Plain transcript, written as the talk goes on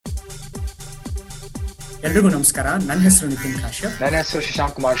ಎಲ್ರಿಗೂ ನಮಸ್ಕಾರ. ನನ್ನ ಹೆಸರು ನಿತಿನ್ ಕಾಶ್ಯಪ್. ನನ್ನ ಹೆಸರು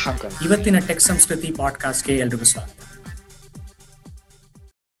ಶಶಾಂಕ್ ಕುಮಾರ್ ಶಂಕರ್. ಇವತ್ತಿನ ಟೆಕ್ ಸಂಸ್ಕೃತಿ ಪಾಡ್ಕಾಸ್ಟ್ಗೆ ಎಲ್ರಿಗೂ ಸ್ವಾಗತ.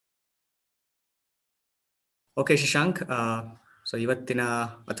 ಓಕೆ ಶಶಾಂಕ್, ಸೊ ಇವತ್ತಿನ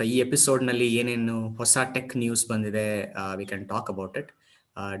ಅಥವಾ ಈ ಎಪಿಸೋಡ್ನಲ್ಲಿ ಏನೇನು ಹೊಸ ಟೆಕ್ ನ್ಯೂಸ್ ಬಂದಿದೆ, we can talk about it.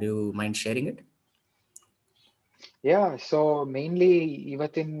 Do you mind sharing it? So mainly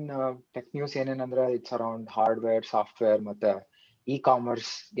ಇವತ್ತಿನ ಟೆಕ್ ನ್ಯೂಸ್ ಏನೇನಂದ್ರೆ ಇಟ್ಸ್ ಅರೌಂಡ್ ಹಾರ್ಡ್ವೇರ್, ಸಾಫ್ಟ್ವೇರ್ ಮತ್ತೆ e-commerce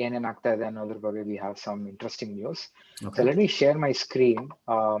ಏನೇನ್ ಆಗ್ತಾ ಇದೆ ಅನ್ನೋದ್ರ ಬಗ್ಗೆ we have some interesting news. Okay. So let me share my screen.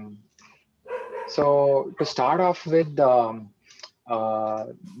 So to start off with,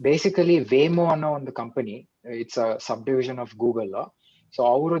 basically Waymo ಅನ್ನೋ ಒಂದು company, it's a subdivision of Google. So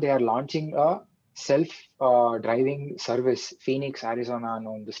ಅವರು they are launching a self driving service, Phoenix, Arizona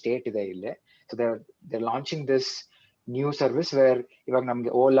ಅನ್ನೋ ಒಂದು state ಇದೆ ಇಲ್ಲಿ. So they're launching this new service where ಇವಾಗ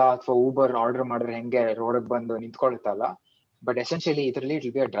ನಮ್ಗೆ ಓಲಾ ಅಥವಾ ಊಬರ್ ಆರ್ಡರ್ ಮಾಡಿದ್ರೆ ಹೆಂಗೆ ರೋಡ್ ಬಂದು ನಿಂತ್ಕೊಳ್ತಲ್ಲ, ಬಟ್ ಎಸೆನ್ಷಿಯಲಿ ಇದರಲ್ಲಿ it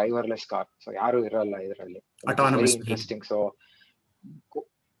will be a driverless car. So ಯಾರು ಇರಲ್ಲ ಇದರಲ್ಲಿ. Very interesting. So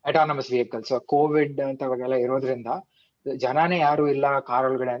autonomous vehicle. So COVID ಅಂತವಾಗೆಲ್ಲ ಇರೋದ್ರಿಂದ ಜನಾನೇ ಯಾರು ಇಲ್ಲ ಕಾರ್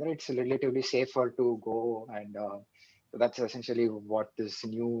ಒಳಗಡೆ ಅಂದ್ರೆ it's relatively safer to go, and that's essentially what this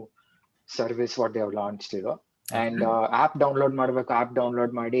new service what they have launched ಇದು. ಅಂಡ್ ಆಪ್ ಡೌನ್ಲೋಡ್ ಮಾಡ್ಬೇಕು, ಆಪ್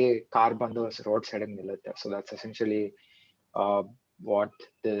ಡೌನ್ಲೋಡ್ ಮಾಡಿ ಕಾರ್ ಬಂದು ರೋಡ್ ಸೈಡ್ ನಿಲ್ಲುತ್ತೆ. So that's essentially what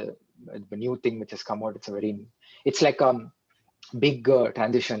the new thing which has come out. It's like big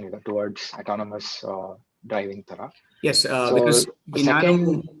transition towards autonomous driving tara. Yes, so because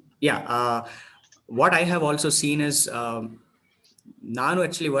what I have also seen is ನಾನು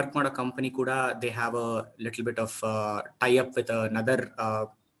actually work on a company kuda, they have a little bit of tie up with another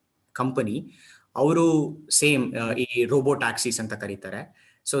company. ಅವರು same ಈ robo taxis ಅಂತ ಕರೀತಾರೆ.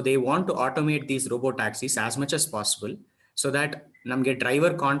 So they want to automate these robo taxis as much as possible, so that ನಮಗೆ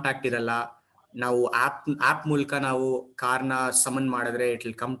driver contact ಇರಲ್ಲ. ನಾವು app ಮೂಲಕ ನಾವು ಕಾರ್ನ ಸಮನ್ ಮಾಡಿದ್ರೆ it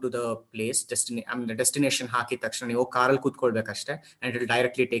will come to the place, destination ಹಾಕಿದ ತಕ್ಷಣ ನೀವು ಕಾರಲ್ಲಿ ಕೂತ್ಕೊಳ್ಬೇಕಷ್ಟೇ, and it will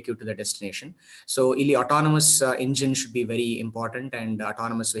directly take you to the destination. So ಇಲ್ಲಿ autonomous engine should be very important, and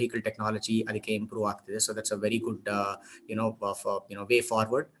autonomous vehicle technology ಅದಕ್ಕೆ ಇಂಪ್ರೂವ್ ಆಗ್ತಿದೆ. So that's a very good way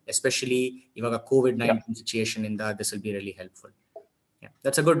forward, especially ಇವಾಗ COVID-19 situation ಇಂದ this will be really helpful. Yeah,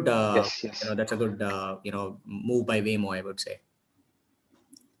 that's a good that's a good move by Waymo, I would say.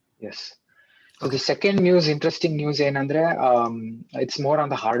 Yes. So the second news, interesting news ಏನಂದ್ರೆ it's more on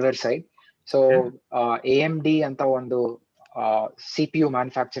the hardware side. So AMD ಅಂತ ಒಂದು CPU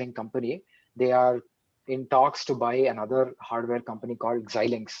manufacturing company, they are in talks to buy another hardware company called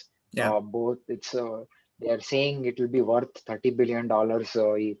Xilinx. Both they are saying it will be worth $30 billion.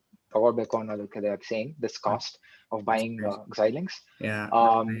 ತಗೋಬೇಕು ಅನ್ನೋದಕ್ಕೆ they are saying this cost of buying Xilinx.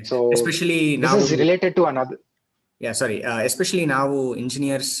 So especially this is related to another. Especially ನಾವು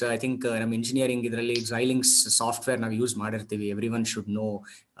engineers, I think ನಮ್ಮ engineering ಇದರಲ್ಲಿ Xilinx software ನಾವು use ಮಾಡಿರ್ತೀವಿ. Every one should know.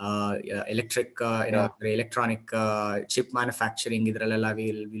 Electronic chip manufacturing ಇದರಲ್ಲೆಲ್ಲ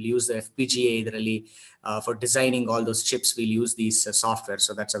will use the FPGA ಇದರಲ್ಲಿ for designing all those chips will use these software.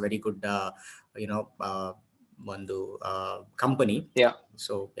 So that's a very good ಒಂದು company.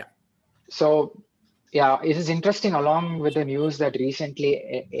 It is interesting along with the news that recently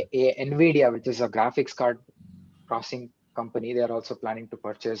NVIDIA, which is a graphics card processing company, they are also planning to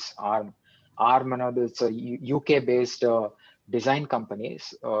purchase ARM another. It's a UK based design companies,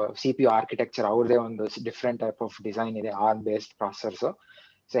 CPU architecture ಅವ್ರದೇ ಒಂದು different type of design ಇದೆ, ARM based processor.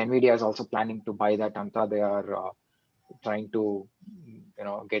 So NVIDIA is also planning to buy that anta. They are trying to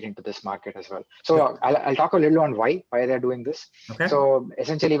get into this market as well. So I'll talk a little on why they're doing this. Okay. So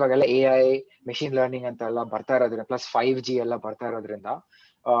essentially ಇವಾಗೆಲ್ಲ AI, machine learning ಅಂತ ಎಲ್ಲ ಬರ್ತಾ ಇರೋದ್ರಿಂದ, plus 5G ಎಲ್ಲ ಬರ್ತಾ ಇರೋದ್ರಿಂದ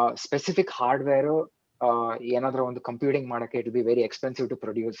specific hardware ಏನಾದ್ರೂ ಒಂದು ಕಂಪ್ಯೂಟಿಂಗ್ ಮಾಡಕ್ಕೆ it be very expensive to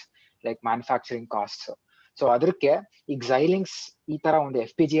produce, like manufacturing cost. So ಅದಕ್ಕೆ ಈಗ Xilinx ಈ ತರ ಒಂದು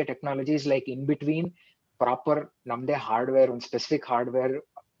FPGA technologies like in between proper ನಮ್ದೇ ಹಾರ್ಡ್ವೇರ್, ಒಂದು ಸ್ಪೆಸಿಫಿಕ್ ಹಾರ್ಡ್ವೇರ್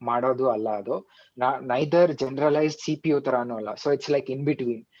ಮಾಡೋದು ಅಲ್ಲ, ಅದು ನೈದರ್ ಜನರಲೈಸ್ಡ್ CPU ತರಾನು ಅಲ್ಲ. So it's like in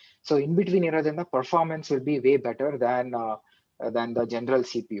between. So in between ಇರೋದ್ರಿಂದ performance will be way better than the general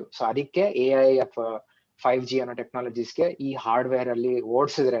CPU. So ಅದಕ್ಕೆ AI ಅಥವಾ 5G ಅನ್ನೋ ಟೆಕ್ನಾಲಜೀಸ್ಗೆ ಈ ಹಾರ್ಡ್ವೇರ್ ಅಲ್ಲಿ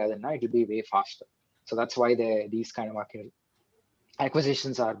ಓಡಿಸಿದ್ರೆ ಅದನ್ನ it will be way fast. So that's why these kind of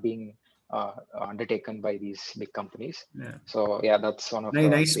acquisitions are being undertaken by these big companies. So that's one of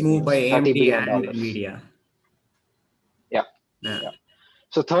nice move by AMD and NVIDIA. Yeah.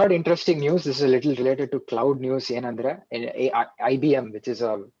 So third interesting news, this is a little related to cloud news. ಏನಂದ್ರೆ IBM, which is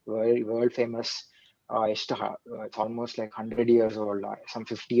a very world famous, it's almost like 100 years old, some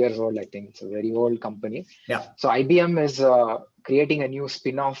 50 years old, I think. It's a very old company. So IBM is creating a new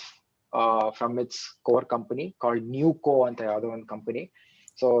spin-off from its core company called NewCo ಅಂತ ಯಾವುದೋ ಒಂದು company.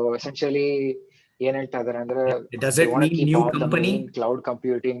 So essentially ಏನ್ ಹೇಳ್ತಾ ಇದಾರೆ ಅಂದ್ರೆ, does it mean new company? Cloud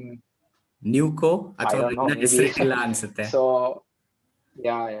computing ನ್ಯೂಕೋ I ಅಥವಾ don't know, ಇನ್ನ maybe. ಹೆಸರಿಟ್ಟಿಲ್ಲ ಅನ್ಸುತ್ತೆ. So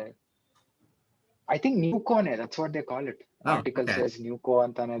yeah, I think Newcone, that's what they call it. Article okay. says Newco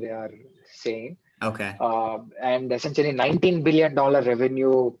antane they are saying. Okay. And essentially $19 billion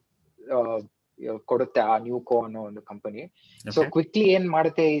revenue ಕೊಡುತ್ತೆ ಆ ನ್ಯೂಕೋ ಅನ್ನೋ ಒಂದು company. So quickly ಏನ್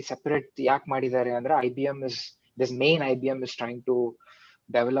ಮಾಡುತ್ತೆ, ಈ ಸೆಪರೇಟ್ ಯಾಕೆ ಮಾಡಿದ್ದಾರೆ ಅಂದ್ರೆ IBM is trying to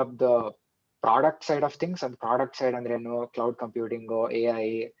develop the product side of things. And product side ಅಂದ್ರೆ ಏನು, ಕ್ಲೌಡ್ ಕಂಪ್ಯೂಟಿಂಗ್, AI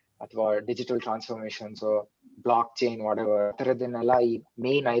ಅಥವಾ digital transformations, block chain, whatever ಆ ಥರದನ್ನೆಲ್ಲ ಈ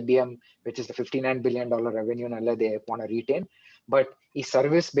main IBM, which is the $59 billion revenue ನಲ್ಲೇ they want to retain. But ಈ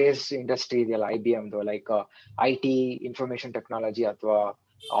service based industry ಇದೆಯಲ್ಲ IBMದು, ಲೈಕ್ IT, ಇನ್ಫಾರ್ಮೇಶನ್ ಟೆಕ್ನಾಲಜಿ ಅಥವಾ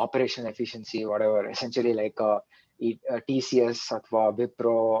operation efficiency, whatever, essentially like ಈ TCS ಅಥವಾ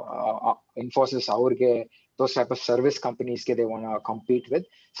ವಿಪ್ರೋ, ಇನ್ಫೋಸಿಸ್, ಅವ್ರಿಗೆ those type of service companies they want to compete with.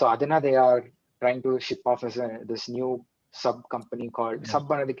 So adana they are trying to ship off as this new sub company called sub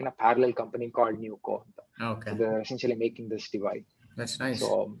anadikina parallel company called Newco. Okay. So they're essentially making this divide. That's nice. So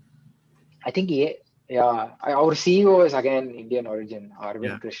I think our CEO is again Indian origin,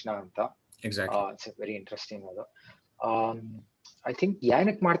 Arvind Krishna anta. Exactly. It's a very interesting adu. I think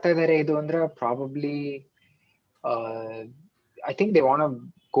yanak ಮಾಡ್ತಾ ಇದ್ದಾರೆ ಇದು ಅಂದ್ರೆ probably I think they want to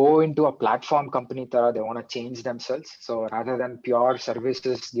go into a platform company tara, they want to change themselves. So rather than pure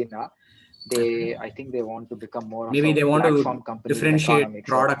services I think they want to become more maybe of a they want platform to company. differentiate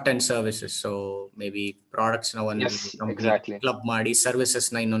product and services. So maybe products na one company exactly. club ಮಾಡಿ, services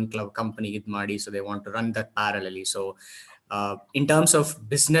na ಇನ್ನೊಂದು club company ಇದ್ ಮಾಡಿ. So they want to run that parallelly. So in terms of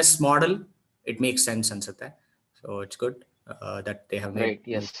business model it makes sense ಅನ್ಸುತ್ತೆ. So it's good that they have made right.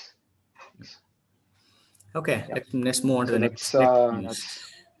 Yes. Okay, let's move on to the next news.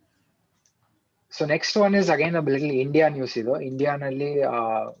 So next one is again a little India news. India nalli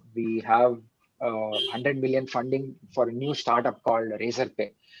we have 100 million funding for a new startup called Razorpay.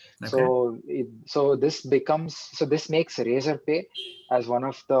 Okay. So this makes Razorpay as one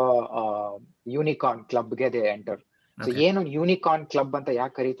of the unicorn club ge they enter. Okay. So ಏನು unicorn club ಅಂತ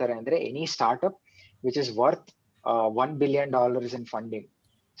ಯಾಕೆ ಕರೀತಾರೆ ಅಂದ್ರೆ any startup which is worth $1 billion in funding.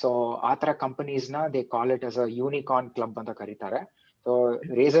 So ಆ ತರ companies ನ they call it as a unicorn club ಅಂತ ಕರೀತಾರೆ. So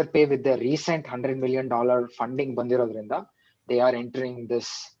Razorpay with the recent $100 million funding ಬಂದಿರೋದ್ರಿಂದ they are entering this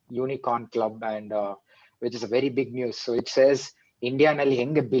unicorn club, and which is a very big news. So it says India ನಲ್ಲಿ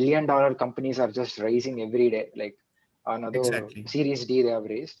ಹೆಂಗೆ $1 billion companies are just rising every day, like another Series D they have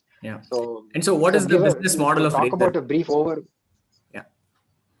raised. Yeah. So what is the business model of talk about a brief over.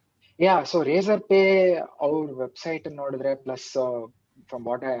 So Razorpay our website ನೋಡಿದ್ರೆ plus from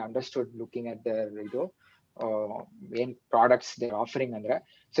what I understood looking at their ಏನ್ products they offering ಅಂದ್ರೆ,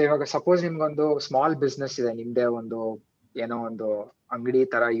 so ಇವಾಗ suppose ನಿಮ್ಗೊಂದು small business ಇದೆ, ನಿಮ್ದೇ ಒಂದು ಏನೋ ಒಂದು ಅಂಗಡಿ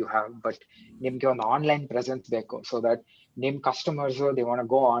ತರ ಯು ಹ್ಯಾವ್, ಬಟ್ ನಿಮ್ಗೆ ಒಂದು ಆನ್ಲೈನ್ ಪ್ರೆಸೆನ್ಸ್ ಬೇಕು, ಸೊ ದಟ್ ನಿಮ್ customers they want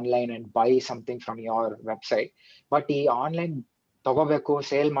go online and by something from your website. But ಈ ಆನ್ಲೈನ್ ತಗೋಬೇಕು,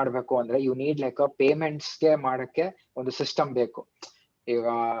 ಸೇಲ್ ಮಾಡ್ಬೇಕು ಅಂದ್ರೆ ಯು ನೀಡ್ ಲೈಕ್ ಪೇಮೆಂಟ್ಸ್ಗೆ ಮಾಡಕ್ಕೆ ಒಂದು ಸಿಸ್ಟಮ್ ಬೇಕು. ಈಗ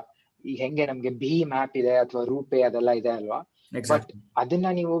ಹೆಂಗೆ ನಮ್ಗೆ ಭೀಮ್ ಆ್ಯಪ್ ಇದೆ ಅಥವಾ ರೂಪೇ ಅದೆಲ್ಲ ಇದೆ ಅಲ್ವಾ, ಬಟ್ ಅದನ್ನ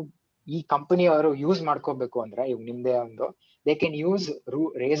ನೀವು ಈ ಕಂಪನಿಯವರು ಯೂಸ್ ಮಾಡ್ಕೋಬೇಕು ಅಂದ್ರೆ ಇವಾಗ ನಿಮ್ದೇ ಒಂದು ದೇ ಕ್ಯಾನ್ ಯೂಸ್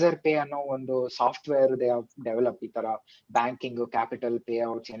Razorpay ಅನ್ನೋ ಒಂದು ಸಾಫ್ಟ್ವೇರ್ ದೇ ಡೆವಲಪ್, ಈ ತರ ಬ್ಯಾಂಕಿಂಗ್, ಕ್ಯಾಪಿಟಲ್, ಪೇ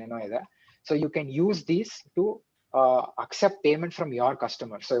ಔಟ್ಸ್ ಏನೇನೋ ಇದೆ. So you can use these two accept payment from your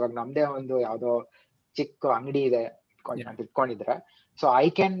customer. So ಇವಾಗ ನಮ್ದೇ ಒಂದು ಯಾವ್ದೋ ಚಿಕ್ಕ ಅಂಗಡಿ ಇದೆ ಅಂತ ಇಟ್ಕೊಂಡಿದ್ರೆ, ಸೊ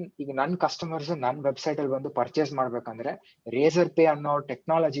ಈಗ ನನ್ನ ಕಸ್ಟಮರ್ಸ್ ನನ್ನ ವೆಬ್ಸೈಟ್ ಅಲ್ಲಿ ಬಂದು ಪರ್ಚೇಸ್ ಮಾಡ್ಬೇಕಂದ್ರೆ Razorpay ಅನ್ನೋ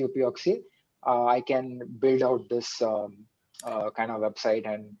ಟೆಕ್ನಾಲಜಿ ಉಪಯೋಗಿಸಿ I can build out this kind of website,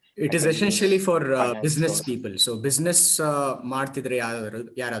 and it is essentially for business people. So business ಮಾಡ್ತಿದ್ರೆ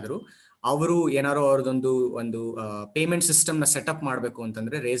ಯಾರಾದ್ರೂ ಅವರು ಏನಾರೋ ಅವ್ರದೊಂದು ಪೇಮೆಂಟ್ ಸಿಸ್ಟಮ್ ನ ಸೆಟಪ್ ಮಾಡಬೇಕು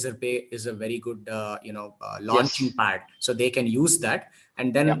ಅಂತಂದ್ರೆ Razorpay is a very good launching pad. So they can use that, and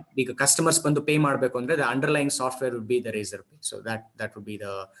then ಈಗ customers ಬಂದು pay ಮಾಡಬೇಕು ಅಂದ್ರೆ the underlying software would be the Razorpay. So that would be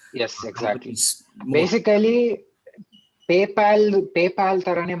the exactly basically PayPal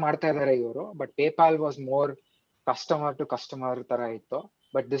ತರಾನೇ ಮಾಡ್ತಾ ಇದಾರೆ ಇವರು, but PayPal was more customer to customer ತರ ಇತ್ತು,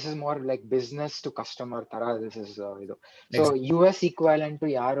 but this is more like business to customer ತರ this is ಇದು. So US equivalent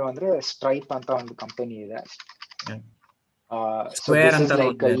ಯಾರು ಅಂದ್ರೆ ಸ್ಟ್ರೈಪ್ ಅಂತ ಒಂದು ಕಂಪನಿ ಇದೆ. ಸೊ ದಿಸ್ ಇಸ್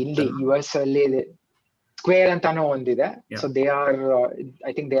ಲೈಕ್ ಇಲ್ಲಿ US ಅಲ್ಲಿ ಸ್ಕ್ವೇರ್ ಅಂತಾನು ಒಂದಿದೆ. So they are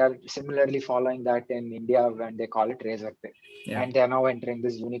I think they are similarly following that in India when they call it Razorpay, and they are now entering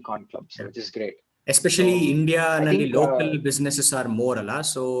this unicorn club, so which is great. Especially India nalli local businesses are more ala,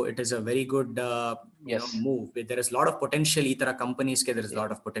 so it is a very good move. There is a lot of potential ee tara companies ke there is a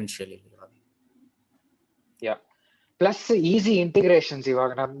lot of potential illi. Plus easy integrations.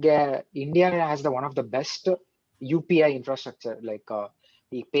 Ivaga namge India has one of the best UPI infrastructure, like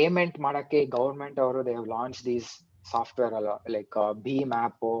ಈ payment ಮಾಡಕ್ಕೆ government ಅವರು they have launched these software ala, like Bheem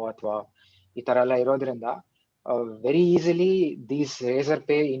app ಅಥವಾ ಈ ತರ ಎಲ್ಲ ಇರೋದ್ರಿಂದ very easily these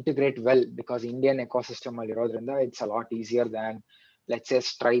Razorpay integrate well because Indian ecosystem ಅಲ್ಲಿ ಇರೋದ್ರಿಂದ it's a lot easier than let's say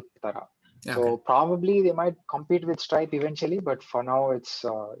Stripe ತರ. So probably they might compete with Stripe eventually, but for now it's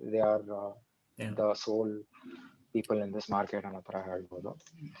they are the sole people in this market ಅನ್ನೋ ತರ ಹೇಳ್ಬೋದು.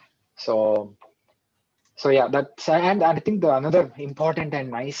 So yeah, that's, and I think the another important and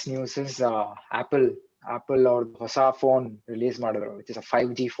nice news is Apple or ಹೊಸ phone release ಮಾಡಿದ್ರು, which is a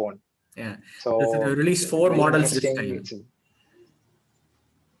 5G phone. Yeah. So they released 4 models this time. It's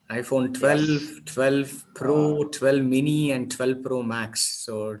iPhone 12, 12 Pro, 12 Mini and 12 Pro Max.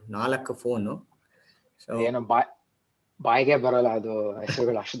 So 4 phone. So ಏನು ಬಾಯಿಗೆ ಬರಲ್ಲ ಅದು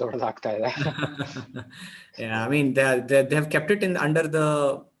ಹೆಸರುಗಳು ಅಷ್ಟು ದೊಡ್ಡದಾಗ್ತಾ ಇದೆ. Yeah, I mean they have kept it in under the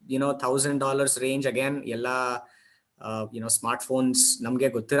 $1,000 range again. ಎಲ್ಲ smartphones ನಮಗೆ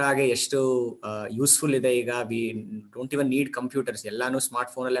ಗೊತ್ತಿರೋ ಹಾಗೆ ಎಷ್ಟು ಯೂಸ್ಫುಲ್ ಇದೆ ಈಗ. We don't even need computers, ಎಲ್ಲಾನು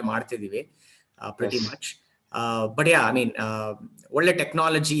ಸ್ಮಾರ್ಟ್ ಫೋನ್ ಅಲ್ಲೇ ಮಾಡ್ತಿದೀವಿ pretty much. But yeah, I mean ಒಳ್ಳೆ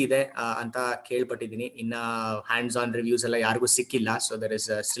ಟೆಕ್ನಾಲಜಿ ಇದೆ ಅಂತ ಕೇಳ್ಪಟ್ಟಿದ್ದೀನಿ. ಇನ್ನ ಹ್ಯಾಂಡ್ಸ್ ಆನ್ ರಿವ್ಯೂಸ್ ಎಲ್ಲ ಯಾರಿಗೂ ಸಿಕ್ಕಿಲ್ಲ, so there is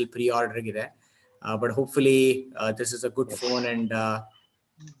still pre order ಇದೆ. But hopefully this is a good phone and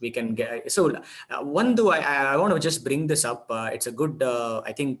we can get. So I want to just bring this up. It's a good,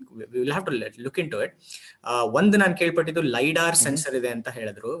 I think we will have to look into it. One ನಾನು ಕೇಳ್ಪಟ್ಟಿದ್ದು LiDAR sensor ಇದೆ ಅಂತ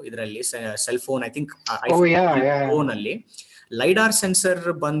ಹೇಳಿದ್ರು ಇದರಲ್ಲಿ cell phone. I think phone ಅಲ್ಲಿ LiDAR sensor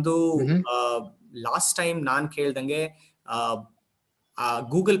ಬಂದು last time ನಾನು ಕೇಳ್ದಂಗೆ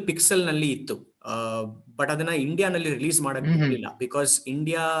Google pixel ನಲ್ಲಿ ಇತ್ತು, ಬಟ್ ಅದನ್ನ ಇಂಡಿಯಾನಲ್ಲಿ ರಿಲೀಸ್ ಮಾಡಕ್ ಬಿಟ್ಟಿಲ್ಲ. ಬಿಕಾಸ್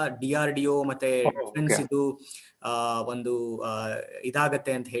ಇಂಡಿಯಾ DRDO ಮತ್ತೆ ಡಿಫೆನ್ಸ್ ಇದು ಒಂದು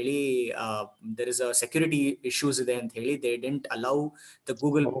ಇದಾಗತ್ತೆ ಅಂತ ಹೇಳಿ, there is a security issues ಇದೆ ಅಂತ ಹೇಳಿ they didn't allow the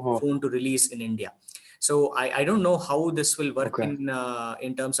Google phone to release in India. So I don't know how this will work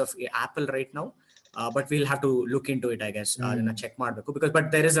in terms of Apple right now. But we'll have to look into it, I guess. ಅದನ್ನ check ಮಾಡಬೇಕು, but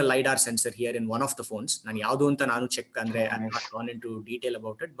there is a LiDAR sensor here in one of the phones. ನಾನು ಯಾವುದು ಅಂತ ನಾನು check ಅಂದ್ರೆ I have not gone into detail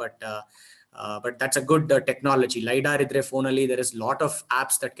about it, but that's a good technology. LiDAR ಇದ್ರೆ phone ಅಲ್ಲಿ there is lot of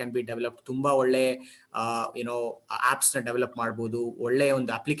apps that can be developed. ತುಂಬಾ ಒಳ್ಳೆ apps ನ ಡೆವಲಪ್ ಮಾಡಬಹುದು, ಒಳ್ಳೆ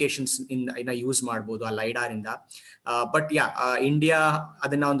ಒಂದು ಅಪ್ಲಿಕೇಶನ್ಸ್ ಇನ್ನ ಯೂಸ್ ಮಾಡಬಹುದು ಆ LiDAR ಇಂದ. ಬಟ್ ಯಾ, ಇಂಡಿಯಾ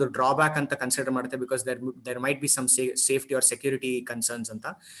ಅದನ್ನ ಒಂದು ಡ್ರಾಬ್ಯಾಕ್ ಅಂತ ಕನ್ಸಿಡರ್ ಮಾಡುತ್ತೆ, because there might be some safety or security concerns ಅಂತ.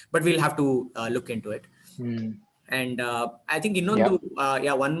 But we'll have to look into it. And I think ಇನ್ನೊಂದು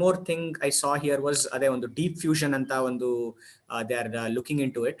one more thing I saw here was ಅದೇ ಒಂದು deep fusion ಅಂತ ಒಂದು they are looking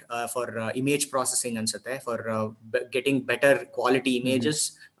into it for image processing ಅನ್ಸುತ್ತೆ, for getting better quality images,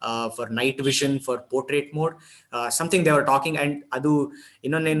 for night vision, for portrait mode, something they were talking. And ಅದು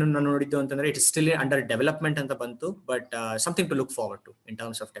ಇನ್ನೊಂದೇನು ನಾನು ನೋಡಿದ್ದು ಅಂತಂದ್ರೆ it is still under development ಅಂತ ಬಂತು, but something to look forward to in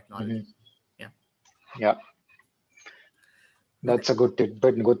terms of technology. Yeah, that's a good tip,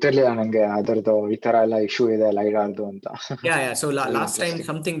 but ಗೊತ್ತಿರ್ಲಿಲ್ಲ ನಂಗೆ ಅದರದ್ದು ಈ ತರ ಎಲ್ಲ ಇಶ್ಯೂ ಇದೆ LiDARದು ಅಂತ. Yeah, so last time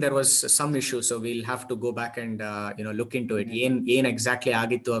something there was some issue, so we'll have to go back and look into it. ಏನ್ exactly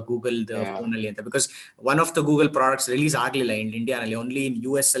ಆಗಿತ್ತು ಆ Google ಫೋನ್ ಅಲ್ಲಿ ಅಂತ, because one of the Google products release ಆಗ್ಲಿಲ್ಲ in India ನಲ್ಲಿ, only in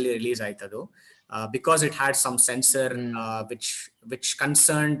US ಅಲ್ಲಿ release ಆಯ್ತದು, because it had some sensor which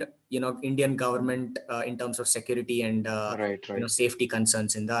concerned Indian government in terms of security and right. safety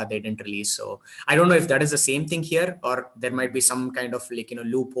concerns in they didn't release. So I don't know if that is the same thing here, or there might be some kind of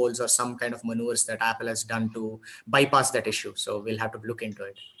loopholes or some kind of maneuvers that Apple has done to bypass that issue. So we'll have to look into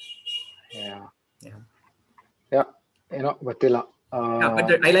it. Yeah, ಗೊತ್ತಿಲ್ಲ.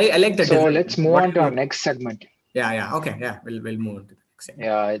 But I like that. So let's move on to our next segment. Yeah. Okay. Yeah, we'll move on to the next segment.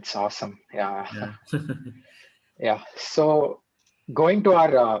 Yeah, it's awesome. Yeah. So going to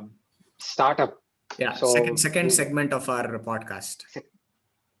our startup. Yeah. So second segment of our podcast.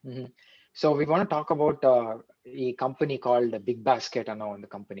 So we want to talk about a company called BigBasket ಅನ್ನೋ ಒಂದು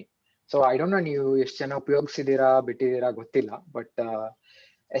company. So I don't know ನೀವು ಎಷ್ಟು ಜನ ಉಪಯೋಗಿಸಿದೀರಾ ಬಿಟ್ಟಿದ್ದೀರಾ ಗೊತ್ತಿಲ್ಲ, but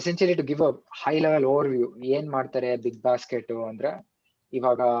essentially to give a high level overview, ಏನ್ ಮಾಡ್ತಾರೆ BigBasket ಅಂದ್ರೆ,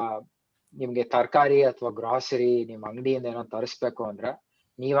 ಇವಾಗ ನಿಮ್ಗೆ ತರಕಾರಿ ಅಥವಾ ಗ್ರಾಸರಿ ನಿಮ್ ಅಂಗಡಿಯಿಂದ ಏನೋ ತರಿಸ್ಬೇಕು ಅಂದ್ರೆ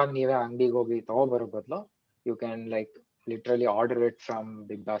ನೀವೇ ಅಂಗಡಿಗೆ ಹೋಗಿ ತಗೋಬರೋ ಬದಲು you can like literally order it from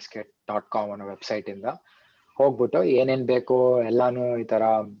BigBasket.com ಅನ್ನೋ ವೆಬ್ಸೈಟ್ ಇಂದ ಹೋಗ್ಬಿಟ್ಟು ಏನೇನ್ ಬೇಕು ಎಲ್ಲಾನು ಈ ತರ,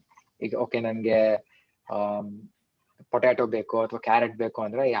 ಈಗ ಓಕೆ ನನ್ಗೆ ಪೊಟ್ಯಾಟೊ ಬೇಕು ಅಥವಾ ಕ್ಯಾರೆಟ್ ಬೇಕು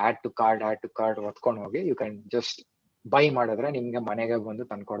ಅಂದ್ರೆ ಆಡ್ ಟು ಕಾರ್ಡ್ ಒತ್ಕೊಂಡು ಹೋಗಿ ಯು ಕ್ಯಾನ್ ಜಸ್ಟ್ ಬೈ ಮಾಡಿದ್ರೆ ನಿಮ್ಗೆ ಮನೆಗೆ ಬಂದು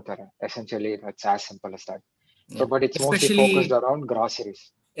ತಂದ್ಕೊಡ್ತಾರೆ. Essentially it's as simple as that. So but it's mostly focused around groceries.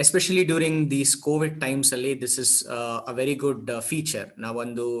 Especially during these COVID times ಅಲ್ಲಿ this is a very good feature.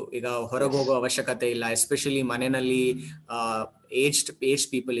 ನಾವೊಂದು ಈಗ ಹೊರಗೆ ಹೋಗೋ ಅವಶ್ಯಕತೆ ಇಲ್ಲ, ಎಸ್ಪೆಷಲಿ ಮನೆಯಲ್ಲಿ ಏಜ್ಡ್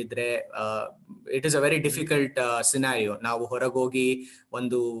ಪೀಪಲ್ ಇದ್ರೆ it is a very difficult scenario. ನಾವು ಹೊರಗೋಗಿ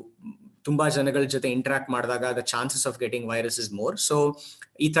ಒಂದು ತುಂಬಾ ಜನಗಳ ಜೊತೆ ಇಂಟರಾಕ್ಟ್ ಮಾಡಿದಾಗ the chances of getting virus is more. So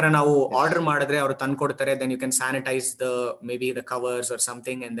ಈ ತರ ನಾವು ಆರ್ಡರ್ ಮಾಡಿದ್ರೆ ಅವರು ತಂದ್ಕೊಡ್ತಾರೆ, then you can sanitize the maybe the covers or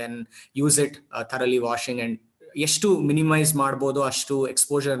something and then use it thoroughly washing. And ಎಷ್ಟು ಮಿನಿಮೈಸ್ ಮಾಡ್ಬೋದು ಅಷ್ಟು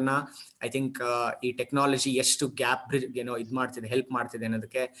ಎಕ್ಸ್ಪೋಜರ್ನ ಐ ಥಿಂಕ್ ಈ ಟೆಕ್ನಾಲಜಿ ಎಷ್ಟು ಗ್ಯಾಪ್ ಏನೋ ಇದು ಮಾಡ್ತಿದೆ, ಹೆಲ್ಪ್ ಮಾಡ್ತಿದೆ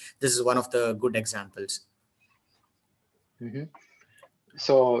ಅನ್ನೋದಕ್ಕೆ this is one of the good examples.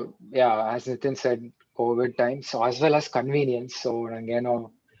 So yeah, as Nitin said, COVID times, so as well as convenience. So ನಂಗೇನೋ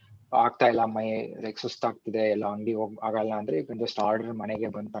ಆಗ್ತಾ ಇಲ್ಲ, ಲೈಕ್ ಸುಸ್ತಾಗ್ತಿದೆ, ಎಲ್ಲ ಅಂಗಡಿ ಆಗಲ್ಲ ಅಂದ್ರೆ ಯು ಕ್ಯಾನ್ ಜಸ್ಟ್ ಆರ್ಡರ್, ಮನೆಗೆ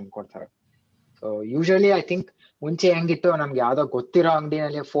ಬಂದು ತಂದ್ಕೊಡ್ತಾರೆ. ಸೊ ಯೂಶಲಿ ಐ ಥಿಂಕ್ ಮುಂಚೆ ಹೆಂಗಿತ್ತು, ನಮ್ಗೆ ಯಾವ್ದೋ ಗೊತ್ತಿರೋ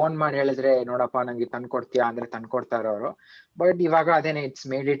ಅಂಗಡಿನಲ್ಲಿ ಫೋನ್ ಮಾಡಿ ಹೇಳಿದ್ರೆ ನೋಡಪ್ಪ ನಂಗೆ ತಂದ್ಕೊಡ್ತೀಯಾ ಅಂದ್ರೆ ತಂದ್ಕೊಡ್ತಾರೆ ಅವರು. ಬಟ್ ಇವಾಗ ಅದೇನೆ, it's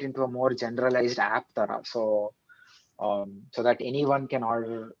made it in to a more generalised app ತರ. So that any one can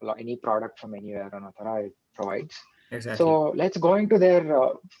order any product from anywhere ಅನ್ನೋ ತರ it provides. So let's go into their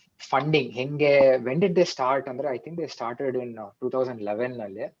funding. Henge, when did they start? Andre, I think they started in 2011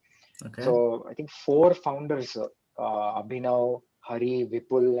 nalle. Okay. So I think 4 founders, Abhinav, Hari,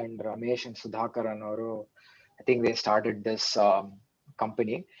 Vipul and Ramesh and Sudhakar anoru, I think they started this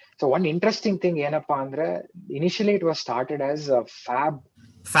company. So one interesting thing ಏನಪ್ಪಾ ಅಂದ್ರೆ, initially it was started as a fab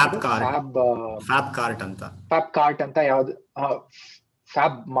cart ಅಂತ ಯಾವ್ದು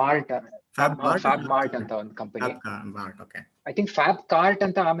Fab Mart ಅಂತ ಒಂದು company. I think fab cart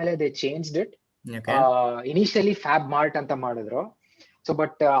ಅಂತ, ಆಮೇಲೆ they changed it. Initially fab mart ಅಂತ ಮಾಡಿದ್ರು. ಸೊ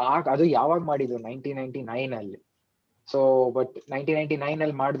ಬಟ್ ಅದು ಯಾವಾಗ ಮಾಡಿದ್ರು, 1999 ಅಲ್ಲಿ. ಸೊ ಬಟ್ 1999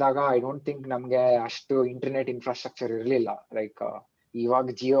 ಅಲ್ಲಿ ಮಾಡಿದಾಗ ಐ ಡೋಂಟ್ ಥಿಂಕ್ ನಮ್ಗೆ ಅಷ್ಟು ಇಂಟರ್ನೆಟ್ ಇನ್ಫ್ರಾಸ್ಟ್ರಕ್ಚರ್ ಇರ್ಲಿಲ್ಲ. ಲೈಕ್ ಇವಾಗ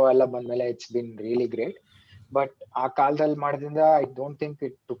ಜಿಯೋ ಎಲ್ಲ ಬಂದ್ಮೇಲೆ it's been really great. But ಆ ಕಾಲದಲ್ಲಿ ಮಾಡೋದ್ರಿಂದ I don't think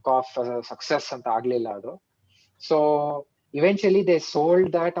it took off success ಅಂತ ಆಗ್ಲಿಲ್ಲ ಅದು. So eventually they sold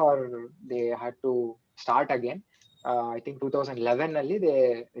that, or they had to start again. I think 2011 alli they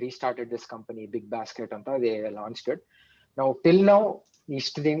restarted this company, BigBasket anta. They launched it. Now till now,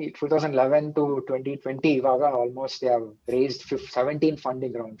 2011 to 2020 ivaga almost they have raised 17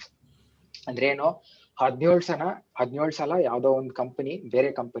 funding rounds. ಅಂದ್ರೆ ಏನು, 17 ಸಲ ಯಾವ್ದೋ ಒಂದು company,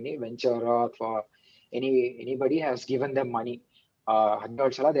 ಬೇರೆ company, venture ಅಥವಾ anybody has given them money.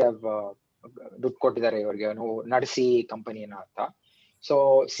 17 ಸಲ they have ದುಡ್ಡು ಕೊಟ್ಟಿದ್ದಾರೆ ಇವ್ರಿಗೆ, ನಡೆಸಿ ಕಂಪನಿನ ಅಂತ. ಸೊ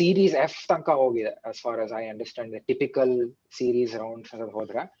ಸೀರೀಸ್ ಎಫ್ ತನಕ ಹೋಗಿದೆ as far as I understand, the typical series rounds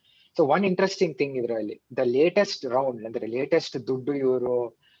ಹೋದ್ರೆ. ಸೊ ಒನ್ ಇಂಟ್ರೆಸ್ಟಿಂಗ್ ಥಿಂಗ್ ಇದರಲ್ಲಿ, ದ ಲೇಟೆಸ್ಟ್ ರೌಂಡ್ ಅಂದ್ರೆ ಲೇಟೆಸ್ಟ್ ದುಡ್ಡು ಇವರು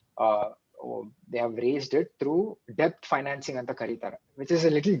they have raised it through ಡೆಪ್ಟ್ financing ಅಂತ ಕರೀತಾರೆ, which is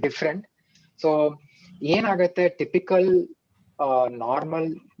a little different. So ಏನಾಗತ್ತೆ, ಟಿಪಿಕಲ್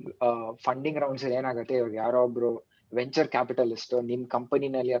ನಾರ್ಮಲ್ ಫಂಡಿಂಗ್ ರೌಂಡ್ಸ್ ಏನಾಗುತ್ತೆ, ಇವಾಗ ಯಾರೋ ಒಬ್ರು ವೆಂಚರ್ ಕ್ಯಾಪಿಟಲಿಸ್ಟ್ ನಿಮ್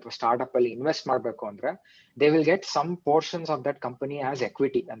ಕಂಪನಿನಲ್ಲಿ ಅಥವಾ ಸ್ಟಾರ್ಟ್ಅಪ್ ಅಲ್ಲಿ ಇನ್ವೆಸ್ಟ್ ಮಾಡ್ಬೇಕು ಅಂದ್ರೆ, they will get some portions of that company as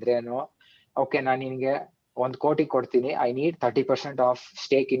equity. ಅಂದ್ರೆ ಏನು, ಓಕೆ ನಾನು ನಿನ್ಗೆ 1 ಕೋಟಿ ಕೊಡ್ತೀನಿ, I need 30% of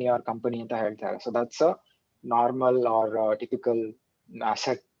stake in your company ಅಂತ ಹೇಳ್ತಾರೆ. So that's a normal R typical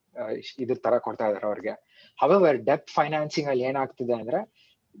asset, ಇದ್ರ ತರ ಕೊಡ್ತಾ ಇದಾರೆ ಅವ್ರಿಗೆ. ಹವೆವರ್ ಡೆಪ್ಟ್ ಫೈನಾನ್ಸಿಂಗ್ ಅಲ್ಲಿ ಏನಾಗ್ತಿದೆ ಅಂದ್ರೆ,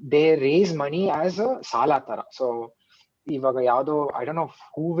 they race money as a ಸಾಲ ತರ. ಸೊ ಇವಾಗ ಯಾವ್ದೋ I don't know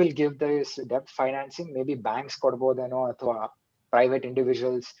who will give this ಡೆಪ್ಟ್ financing, may be banks ಕೊಡ್ಬೋದೇನೋ ಅಥವಾ private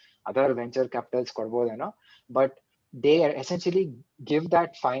individuals, other venture capitals ಕೊಡ್ಬೋದೇನೋ. But they essentially give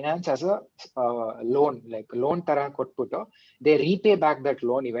that finance as a loan, like loan ತರ ಕೊಟ್ಬಿಟ್ಟು they repay back that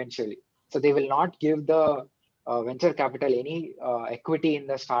loan eventually. So they will not give the venture capital any equity in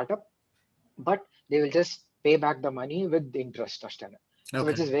the startup, but they will just pay back the money with interest ಅಷ್ಟೇನೆ. So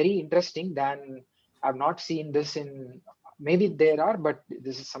which is very interesting. Than I've not seen this in, maybe there are, but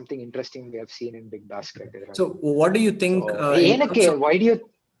this is something interesting we have seen in BigBasket. So what do you think, why do you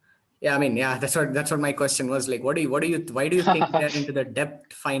yeah, I mean, yeah, that's what my question was, like why do you think they're into the debt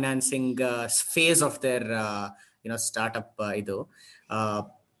financing phase of their startup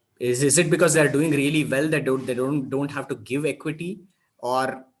is it because they're doing really well that they don't have to give equity, or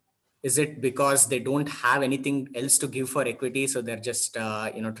is it because they don't have anything else to give for equity, so they're just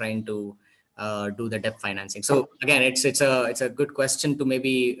trying to do the debt financing? So again, it's a good question to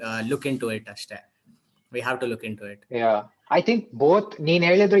maybe look into it. We have to look into it. Yeah, I think both ನೀನ್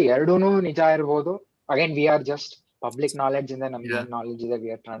ಹೇಳಿದ್ರು ಎರಡೂನು ನಿಜ ಇರಬಹುದು. Again, we are just public knowledge ಇಂದ ನಮ್ಗೆ ಏನ್ knowledge ಇದೆ,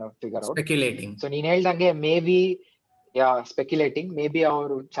 we are trying to figure out. Speculating. So ನೀನ್ ಹೇಳ್ದಂಗೆ speculating, maybe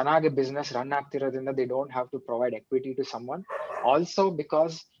ಅವರು ಚೆನ್ನಾಗಿ business run ಆಗ್ತಿರೋದ್ರಿಂದ they don't have to provide equity to someone. Also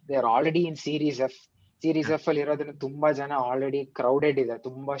because they are already in Series F ಅಲ್ಲಿ ಇರೋದ್ರಿಂದ ತುಂಬಾ ಜನ ಆಲ್ರೆಡಿ ಕ್ರೌಡೆಡ್ ಇದೆ,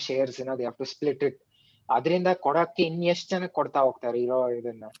 ತುಂಬಾ shares they have to split it. ಅದರಿಂದ ಕೊಡಕ್ಕೆ ಇನ್ನೆಷ್ಟು ಜನ ಕೊಡ್ತಾ ಹೋಗ್ತಾರೆ ಇರೋ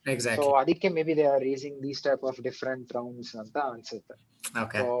ಇದನ್ನ. ಸೊ ಅದಕ್ಕೆ may be they are racing these type of different rounds ಅಂತ ಅನ್ಸುತ್ತೆ.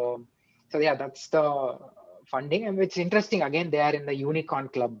 So yeah, that's the funding, and it's interesting. Again, they are in the unicorn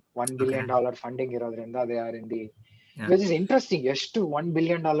club, $1 billion funding ಇರೋದ್ರಿಂದ they are in the which is interesting. ಎಷ್ಟು $1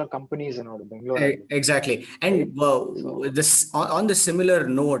 billion companies ನೋಡು ಬೆಂಗಳೂರಲ್ಲಿ. Exactly. And this on the similar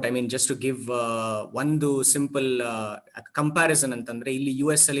note, I mean, just to give one simple comparison ಅಂತಂದ್ರೆ ಇಲ್ಲಿ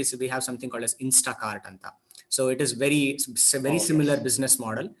US ಅಲ್ಲಿ we have something called as Instacart ಅಂತ. So it is very similar business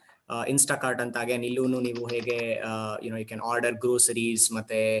model. Instacart ಅಂತ again ಇಲ್ಲೂ ನೀವು ಹೇಗೆ you can order groceries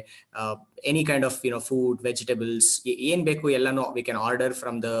ಮತ್ತೆ any kind of food, vegetables, ಏನ್ ಬೇಕು ಎಲ್ಲಾನು we can order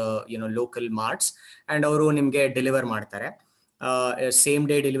from the local marts and ಅವರು ನಿಮ್ಗೆ ಡೆಲಿವರ್ ಮಾಡ್ತಾರೆ. ಸೇಮ್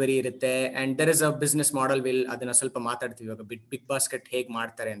ಡೇ ಡೆಲಿವರಿ ಇರುತ್ತೆ. And there is a business model ಅದನ್ನ ಸ್ವಲ್ಪ ಮಾತಾಡ್ತೀವಿ ಇವಾಗ ಬಿಗ್ ಬಾಸ್ಕೆಟ್ ಹೇಗೆ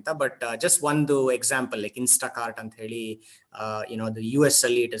ಮಾಡ್ತಾರೆ ಅಂತ. ಬಟ್ ಜಸ್ಟ್ ಒಂದು ಎಕ್ಸಾಂಪಲ್ ಲೈಕ್ ಇನ್ಸ್ಟಾಕಾರ್ಟ್ ಅಂತ ಹೇಳಿ ಅದು US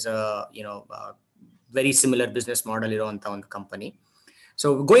ಅಲ್ಲಿ it is very similar business model ಇರುವಂತ ಒಂದು company. So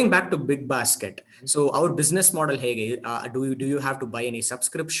going back to big basket, so ಅವ್ರ ಬಿಸ್ನೆಸ್ ಮಾಡೆಲ್ ಹೇಗೆ? Do you have to by any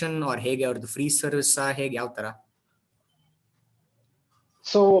subscription R ಹೇಗೆ ಅವ್ರದ್ದು ಫ್ರೀ ಸರ್ವಿಸ್ ಹೇಗೆ ಯಾವ ತರ?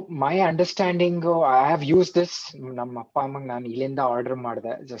 So my understanding, I have used this. ನಮ್ಮ ಅಪ್ಪ ಅಮ್ಮಂಗ್ ನಾನು ಇಲ್ಲಿಂದ ಆರ್ಡರ್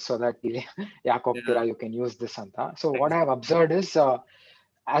ಮಾಡಿದೆ just so that ಯಾಕೆ ಹೋಗ್ತೀರಾ, you can use this ಅಂತ. So what I have observed is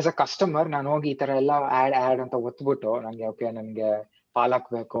as a customer ನಾನು ಹೋಗಿ ಈ ತರ ಎಲ್ಲ ಆಡ್ ಅಂತ ಒತ್ಬಿಟ್ಟು ನನಗೆ ಪಾಲಕ್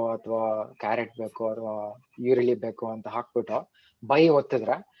ಬೇಕು ಅಥವಾ ಕ್ಯಾರೆಟ್ ಬೇಕು ಅಥವಾ ಈರುಳ್ಳಿ ಬೇಕು ಅಂತ ಹಾಕ್ಬಿಟ್ಟು ಬೈ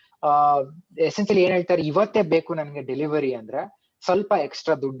ಒತ್ತಿದ್ರೆ ಎಸೆನ್ಷಿಯಲಿ ಏನ್ ಹೇಳ್ತಾರೆ, ಇವತ್ತೇ ಬೇಕು ನನಗೆ ಡೆಲಿವರಿ ಅಂದ್ರೆ ಸ್ವಲ್ಪ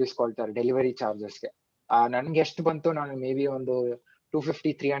ಎಕ್ಸ್ಟ್ರಾ ದುಡ್ಡು ಇಸ್ಕೊಳ್ತಾರೆ ಡೆಲಿವರಿ ಚಾರ್ಜಸ್ಗೆ. ನನ್ಗೆ ಎಷ್ಟು ಬಂತು, ನಾನು ಮೇ ಬಿ ಒಂದು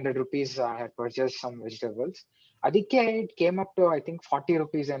 250-300 rupees I had purchased some vegetables. ಅದಕ್ಕೆ it came up to I think 40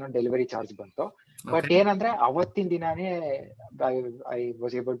 rupees ಏನೋ ಡೆಲಿವರಿ ಚಾರ್ಜ್ ಬಂತು. ಬಟ್ ಏನಂದ್ರೆ ಅವತ್ತಿನ ದಿನಾನೇ I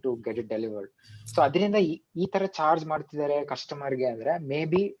was able to get it delivered. So ಅದರಿಂದ ಈ ತರ ಚಾರ್ಜ್ ಮಾಡ್ತಿದ್ದಾರೆ ಕಸ್ಟಮರ್ಗೆ ಅಂದ್ರೆ may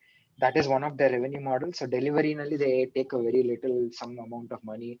be that is one of their revenue models. So delivery ನಲ್ಲಿ they take a very little some amount of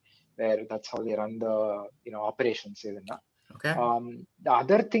money where that's how they run the operations ಇದನ್ನ. The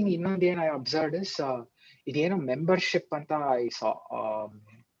other thing ಇನ್ನೊಂದು ಏನು I observed is ಇದೇನೋ membership ಅಂತ I saw.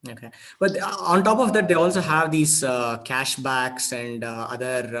 Okay, but on top of that they also have these cashbacks and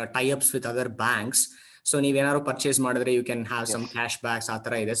other tie-ups with other banks. So ನೀವೇನಾದ್ರು purchase ಮಾಡಿದ್ರೆ you can have some cash Bacs ಆ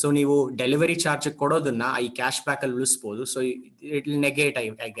ತರ ಇದೆ. So ನೀವು delivery charge ಕೊಡೋದನ್ನ ಈ cash back ಅಲ್ಲಿ ಉಳಿಸಬಹುದು. So it will negate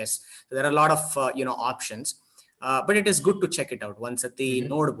I guess. There are lot of options, but it is good to check it out. ಒಂದ್ಸತಿ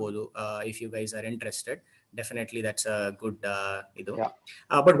ನೋಡ್ಬೋದು if you guys are interested. Definitely that's a good idu.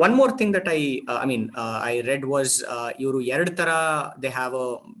 But one more thing that I read was iವರು ಎರಡು ತರ they have a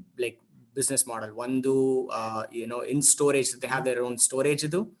like business model. ಒಂದು in storage they have their own storage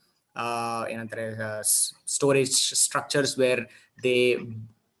idu ಏನಂತಾರೆ storage structures where they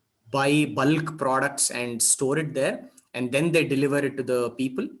buy bulk products and store it there and then they deliver it to the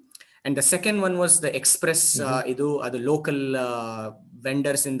people. And the second one was the express ಇದು ಅದು local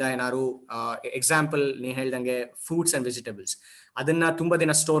vendors ಇಂದ ಏನಾದ್ರು example ನೀ ಹೇಳ್ದಂಗೆ fruits and vegetables ಅದನ್ನ ತುಂಬಾ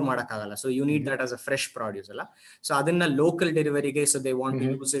ದಿನ store ಮಾಡಕ್ಕಾಗಲ್ಲ. So you need that as a fresh produce ಅಲ್ಲ. ಸೊ ಅದನ್ನ local ಡೆಲಿವರಿಗೆ so they want to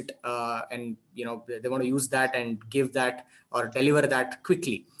use it and they want to use that and give that are deliver that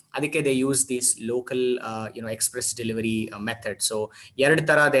quickly. ಅದಕ್ಕೆ they use this local express delivery method. So ಎರಡು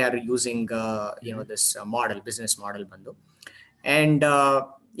ತರ they are using this model, business model ಬಂದು. And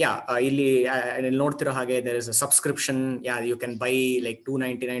ಇಲ್ಲಿ ನೋಡ್ತಿರೋ ಹಾಗೆ there is a subscription. You can buy like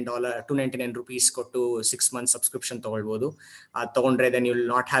 $299 rupees ಕೊಟ್ಟು 6 months subscription ತಗೊಳ್ಬೋದು. ತಗೊಂಡ್ರೆ then you will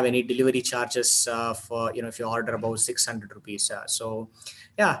not have any delivery charges for if you order about 600 rupees. So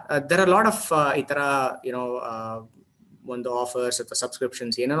there are a lot of ಈ ತರ ಒಂದು offers ಅಥವಾ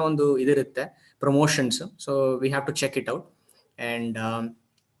subscriptions ಏನೋ ಒಂದು ಇದಿರುತ್ತೆ, promotions. So we have to check it out. And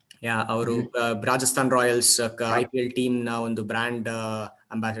ಅವರು Rajasthan Royals IPL team ನ ಒಂದು brand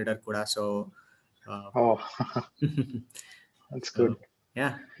ambassador kuda. So that's good.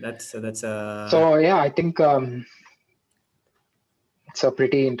 That's so I think it's a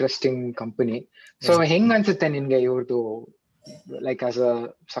pretty interesting company. So heng ansutte ninge ivrdu like as a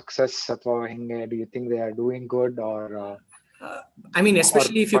success athwa henge, do you think they are doing good or I mean,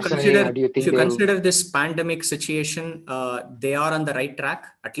 especially if you consider this pandemic situation, they are on the right track.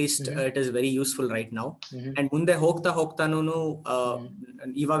 At least it is very useful right now. And ಮುಂದೆ ಹೋಗ್ತಾನು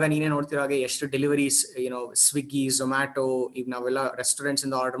ಇವಾಗ ನೀನೇ ನೋಡ್ತಿರೋ ಹಾಗೆ ಎಷ್ಟು deliveries Swiggy, Zomato, ಈಗ ನಾವೆಲ್ಲ restaurants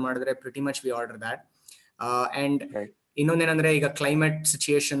ಇಂದ order ಮಾಡಿದ್ರೆ pretty much we order that. And ಇನ್ನೊಂದೇನಂದ್ರೆ ಈಗ ಕ್ಲೈಮೇಟ್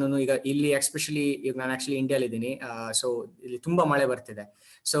ಸಿಚುಯೇಷನ್ ಈಗ ಇಲ್ಲಿ ಎಸ್ಪೆಷಲಿ ಈಗ ನಾನು ಆಕ್ಚುಲಿ ಇಂಡಿಯಾಲಿ ಇದ್ದೀನಿ. ಸೊ ಇಲ್ಲಿ ತುಂಬಾ ಮಳೆ ಬರ್ತಿದೆ.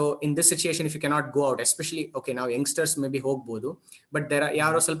 So in this situation if you cannot go out, especially okay ನಾವು ಯಂಗ್ಸ್ಟರ್ಸ್ ಮೇ ಬಿ ಹೋಗ್ಬೋದು, ಬಟ್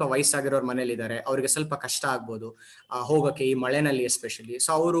ಯಾರೋ ಸ್ವಲ್ಪ ವಯಸ್ಸಾಗಿರೋರು ಮನೇಲಿ ಇದ್ದಾರೆ, ಅವ್ರಿಗೆ ಸ್ವಲ್ಪ ಕಷ್ಟ ಆಗ್ಬೋದು ಹೋಗೋಕೆ ಈ ಮಳೆನಲ್ಲಿ ಎಸ್ಪೆಷಲಿ. ಸೊ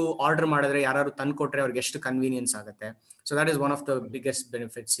ಅವರು ಆರ್ಡರ್ ಮಾಡಿದ್ರೆ ಯಾರು ತಂದ್ಕೊಟ್ರೆ ಅವ್ರಿಗೆ ಎಷ್ಟು ಕನ್ವೀನಿಯನ್ಸ್ ಆಗುತ್ತೆ. So that is one of the biggest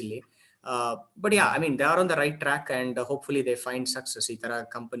benefits ಇಲ್ಲಿ. But I mean they are on the right track and hopefully they find success, ಈ ತರ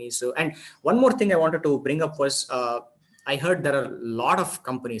companies. And one more thing I wanted to bring up was I heard there are a lot of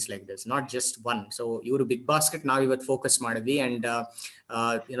companies like this, not just one. So iವರು BigBasket ನಾವು ಇವತ್ತು focus ಮಾಡಿದ್ವಿ, and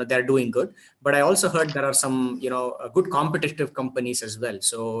they're doing good. But I also heard there are some good competitive companies as well.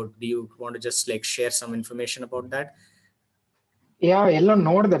 So do you want to just like share some information about that? Yeah, ಎಲ್ಲ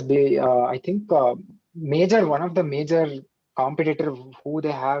ನೋಡ್ದೆ. I think one of the major competitor who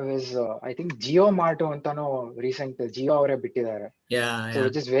they have is I think Jio Mart ಅಂತಾನು recent Jio ಅವರೇ ಬಿಟ್ಟಿದ್ದಾರೆ. So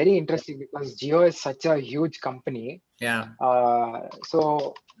which is very interesting because Jio is such a huge company. Yeah. So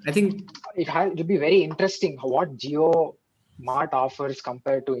I think it'll be very interesting what Jio Mart offers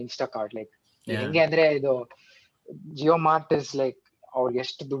compared to Instacart. Like ಹೆಂಗೆ ಅಂದ್ರೆ ಇದು Jio Mart is like ಅವ್ರಿಗೆ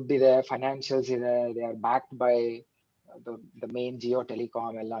ಎಷ್ಟು ದುಡ್ಡಿದೆ, financials ಇದೆ, they are backed by the main Jio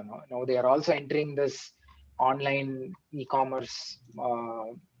Telecom ಎಲ್ಲಾನು. Now they are also entering this online e-commerce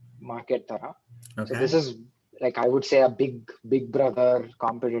market ತರ. So this is like I would say a big brother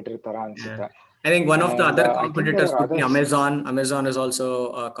competitor ತರ ಅನ್ಸುತ್ತೆ. I think one of the other competitors would be Amazon. Amazon is also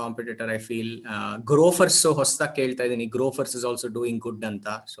a competitor, I feel. Grofers so ಹೊಸದಾಗಿ ಕೇಳ್ತಾ ಇದೀನಿ. Grofers is also doing good ಅಂತ.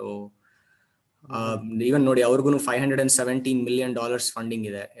 So even ನೋಡಿ ಅವ್ರಿಗೂ $517 million funding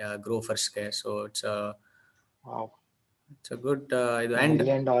ಇದೆ ಗ್ರೋಫರ್ಸ್ಗೆ. So it's a good $1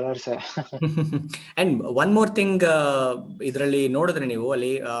 million. And one more thing, ಇದರಲ್ಲಿ ನೋಡಿದ್ರೆ ನೀವು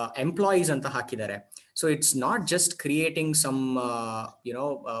ಅಲ್ಲಿ ಎಂಪ್ಲಾಯೀಸ್ ಅಂತ ಹಾಕಿದ್ದಾರೆ. So it's not just creating some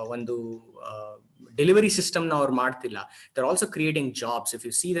ಒಂದು ಡೆಲಿವರಿ ಸಿಸ್ಟಮ್ ನ ಅವ್ರು ಮಾಡ್ತಿಲ್ಲ. They're also creating jobs. If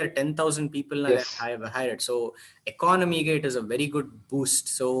you see there 10,000 people that have hired, so economy-ಗೆ it is a very good boost.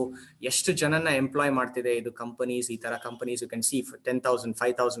 So ಎಷ್ಟು ಜನನ ಎಂಪ್ಲಾಯ್ ಮಾಡ್ತಿದೆ ಇದು ಕಂಪನೀಸ್, ಈ ತರ companies. You can see 10,000,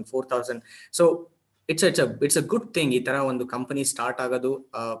 5,000, 4,000. So it's a good thing ಈ ತರ ಒಂದು company start ಆಗೋದು.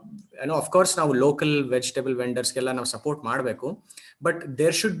 ಆಫ್ ಕೋರ್ಸ್ ನಾವು ಲೋಕಲ್ ವೆಜಿಟೇಬಲ್ ವೆಂಡರ್ಸ್ಗೆಲ್ಲ ನಾವು ಸಪೋರ್ಟ್ ಮಾಡಬೇಕು, but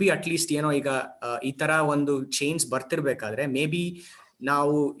there should be at least ಈಗ ಈ ತರ ಒಂದು ಚೇಂಜ್ ಬರ್ತಿರ್ಬೇಕಾದ್ರೆ ಮೇ ಬಿ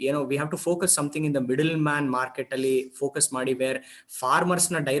ನಾವು we have to focus something in the middle man market ಅಲ್ಲಿ ಫೋಕಸ್ ಮಾಡಿ, ವೇರ್ ಫಾರ್ಮರ್ಸ್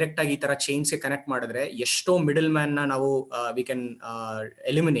ನ ಡೈರೆಕ್ಟ್ ಆಗಿ ಈ ತರ ಚೇಂಜ್ಗೆ ಕನೆಕ್ಟ್ ಮಾಡಿದ್ರೆ ಎಷ್ಟೋ ಮಿಡಲ್ ಮ್ಯಾನ್ ನ ನಾವು we can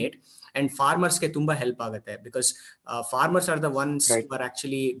eliminate, and farmers ಗೆ ತುಂಬಾ ಹೆಲ್ಪ್ ಆಗುತ್ತೆ. Because farmers are the ones who are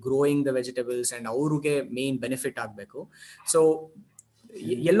actually growing the vegetables and ಅವ್ರಿಗೆ ಮೇನ್ ಬೆನಿಫಿಟ್ ಆಗಬೇಕು. ಸೊ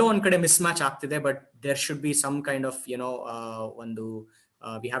ಎಲ್ಲೋ ಒಂದ್ ಕಡೆ ಮಿಸ್ ಮ್ಯಾಚ್ ಆಗ್ತಿದೆ, but there should be some kind of ಒಂದು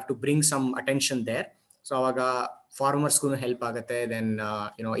we have to bring some attention there. So ಅವಾಗ ಫಾರ್ಮರ್ಸ್ಗೂ help ಆಗುತ್ತೆ. ದೆನ್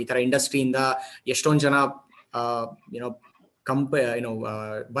ಈ ತರ ಇಂಡಸ್ಟ್ರಿಯಿಂದ ಎಷ್ಟೊಂದು ಜನ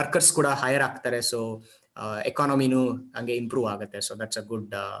ವರ್ಕರ್ಸ್ ಕೂಡ ಹೈರ್ ಆಗ್ತಾರೆ. ಸೊ ಎಕಾನಮಿನೂ ಹಂಗೆ ಇಂಪ್ರೂವ್ ಆಗುತ್ತೆ. ಸೊ ದಟ್ಸ್ ಅ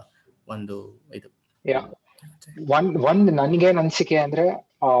ಗುಡ್ ಒಂದು ಇದು. ಒಂದ್ ನನ್ಗೇನ್ ಅನ್ಸಿಕೆ ಅಂದ್ರೆ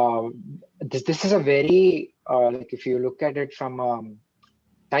this is a very like if you look at it from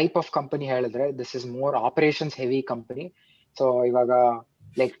type of company ಹೇಳಿದ್ರೆ this is more operations heavy company. So ಇವಾಗ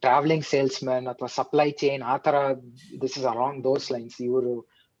ಲೈಕ್ ಟ್ರಾವೆಲಿಂಗ್ ಸೇಲ್ಸ್ ಮ್ಯಾನ್ ಅಥವಾ ಸಪ್ಲೈ ಚೈನ್ ಆ ತರ, this is along those lines. ಇವರು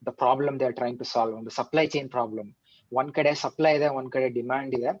the problem they are trying to solve, ಒಂದು supply chain problem. ಒಂದ್ ಕಡೆ supply ಇದೆ, ಒಂದ್ ಕಡೆ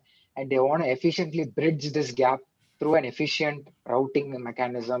ಡಿಮ್ಯಾಂಡ್ ಇದೆ, and they want to efficiently bridge this gap through an efficient routing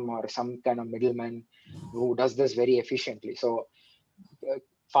mechanism or some kind of middleman who does this very efficiently. So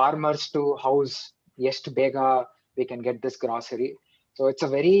farmers to house ಎಷ್ಟು ಬೇಗ we can get this grocery. So it's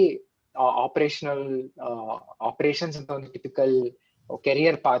a very operations ಅಂತ ಒಂದು typical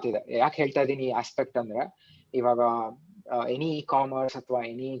career path ಇದೆ. ಯಾಕೆ ಹೇಳ್ತಾ ಇದೀನಿ ಈ aspect ಅಂದ್ರೆ, ಇವಾಗ ಎನಿ ಇ ಕಾಮರ್ಸ್ ಅಥವಾ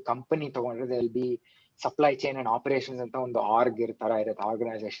ಎನಿ ಕಂಪನಿ ತಗೊಂಡ್ರೆ there will be supply chain and operations ಅಂತ ಒಂದು ತರ ಇರುತ್ತೆ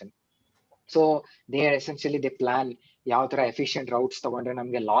ಆರ್ಗನೈಸೇಷನ್. ಸೊ they plan ಯಾವ ತರ ಎಫಿಷಿಯಂಟ್ ರೌಟ್ಸ್ ತಗೊಂಡ್ರೆ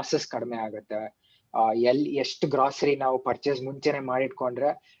ನಮ್ಗೆ ಲಾಸಸ್ ಕಡಿಮೆ ಆಗುತ್ತೆ, ಎಷ್ಟು ಗ್ರಾಸರಿ ನಾವು ಪರ್ಚೇಸ್ ಮುಂಚೆನೆ ಮಾಡಿಟ್ಕೊಂಡ್ರೆ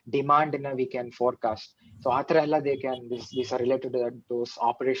ಡಿಮಾಂಡ್ ನ ವಿ ಕ್ಯಾನ್ ಫೋರ್ಕಾಸ್ಟ್. ಸೊ ಆತರ ಎಲ್ಲ these are related to those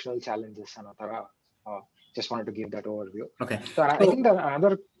operational challenges ಅನ್ನೋ ತರ. Just wanted to give that overview. Okay. So I think that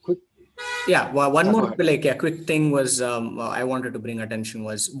another quick one more like a quick thing was I wanted to bring attention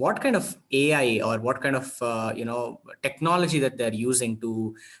was what kind of AI or what kind of technology that they're using to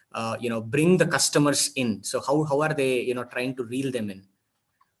bring the customers in. So how are they trying to reel them in?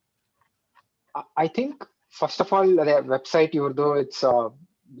 I think first of all the website though it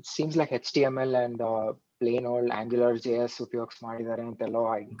seems like HTML and plain old Angular JS ಉಪಯೋಗಿಸಿ ಮಾಡಿದ್ದಾರೆ ಅಂತೆಲ್ಲೋ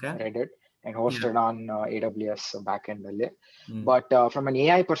I read it and hosted on AWS backend ಅಲ್ಲಿ. But from an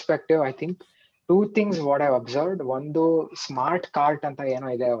AI perspective, I think two things what I've observed. ಒಂದು smart cart ಅಂತ ಏನೋ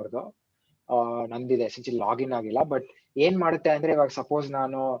ಇದೆ ಅವ್ರದ್ದು, ನಂದಿದೆ ಎಸೆನ್ಷಿಯಲಿ ಲಾಗಿನ್ ಆಗಿಲ್ಲ. ಬಟ್ ಏನ್ ಮಾಡುತ್ತೆ ಅಂದ್ರೆ, ಇವಾಗ ಸಪೋಸ್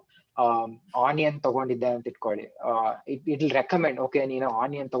ನಾನು ಆನಿಯನ್ ತಗೊಂಡಿದ್ದೆ ಅಂತ ಇಟ್ಕೊಳ್ಳಿ, ಇಟ್ ವಿಲ್ ರೆಕಮೆಂಡ್, ಓಕೆ ನೀನು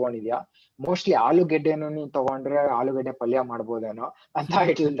ಆನಿಯನ್ ತಗೊಂಡಿದ್ಯಾ, ಮೋಸ್ಟ್ಲಿ ಆಲೂಗೆಡ್ಡೆನು ನೀನ್ ತಗೊಂಡ್ರೆ ಆಲೂಗೆಡ್ಡೆ ಪಲ್ಯ ಮಾಡ್ಬೋದೇನೋ ಅಂತ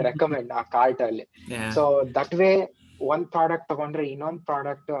ಇಟ್ ವಿಲ್ ರೆಕಮೆಂಡ್ ಆ ಕಾರ್ಟ್ ಅಲ್ಲಿ. ಸೊ ದಟ್ ವೇ ಒಂದ್ ಪ್ರಾಡಕ್ಟ್ ತಗೊಂಡ್ರೆ ಇನ್ನೊಂದ್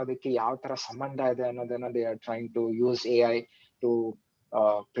ಪ್ರಾಡಕ್ಟ್ ಅದಕ್ಕೆ ಯಾವ ತರ ಸಂಬಂಧ ಇದೆ ಅನ್ನೋದನ್ನ they are trying to use AI to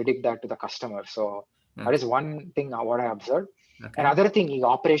predict that to the customer. So that is one thing what I observe. And other thing, ಈಗ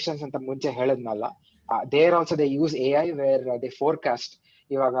ಆಪರೇಷನ್ಸ್ ಅಂತ ಮುಂಚೆ ಹೇಳದ್ನಲ್ಲ, there also they use AI where they forecast.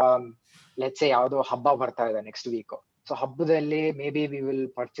 ಇವಾಗ let's say ಯಾವುದೋ ಹಬ್ಬ ಬರ್ತಾ ಇದೆ next week, so ಹಬ್ಬದಲ್ಲಿ maybe we will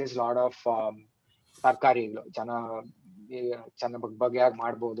purchase load of ತರಕಾರಿಗಳು, ಚೆನ್ನ ಬಗೆಯಾಗಿ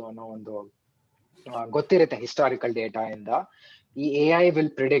ಮಾಡ್ಬೋದು ಅನ್ನೋ ಒಂದು ಗೊತ್ತಿರುತ್ತೆ ಹಿಸ್ಟಾರಿಕಲ್ ಡೇಟಾ ಇಂದ. ಈ AI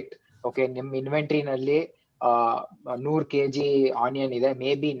ವಿಲ್ ಪ್ರಿಡಿಕ್ಟ್, ಓಕೆ ನಿಮ್ ಇನ್ವೆಂಟ್ರಿನಲ್ಲಿ 100 kg ಆನಿಯನ್ ಇದೆ,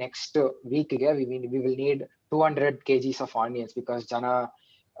 ಮೇ ಬಿ ನೆಕ್ಸ್ಟ್ ವೀಕ್ಗೆ we will need 200 kgs of onions because ಜನ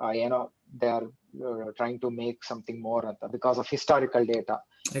ಏನೋ they are trying to make something more ಅಂತ because of historical data.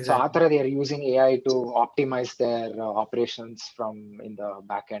 Exactly. So after they are using AI to optimize their operations from in the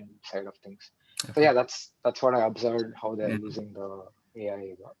back end side of things. Okay. So yeah, that's what I observed how they are using the AI.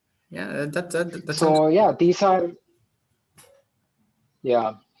 Yeah, that so yeah, these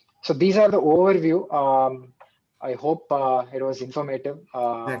are the overview. I hope it was informative.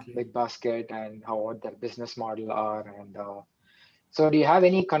 Exactly. BigBasket and how what their business model are, and so do you have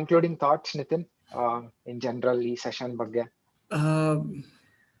any concluding thoughts, Nitin, in general ಈ session ಬಗ್ಗೆ?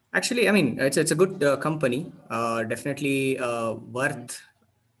 Actually, I mean, it's a good company. Definitely worth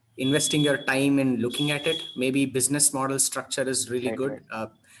investing your time in looking at it. Maybe business model structure is really good.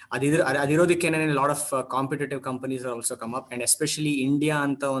 Adirodikene a lot of competitive companies are also come up, and especially India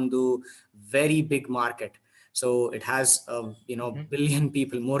anta ಒಂದು very big market. So it has billion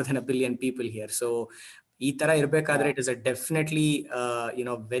people, more than a billion people here. So ಈ ತರ ಇರಬೇಕಾದ್ರೆ it is a definitely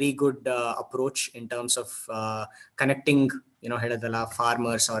very good approach in terms of connecting ಹೇಳದಲ್ಲ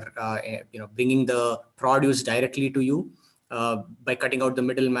farmers or bringing the produce directly to you by cutting out the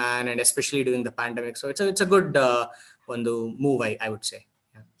middleman, and especially during the pandemic. So it's a good ಒಂದು move, I would say.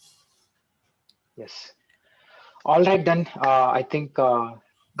 Yeah. Yes. All right then. I think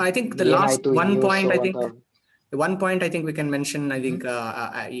the last one point I think we can mention. I think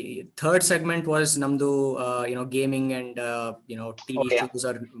third segment was namdu gaming and TV shows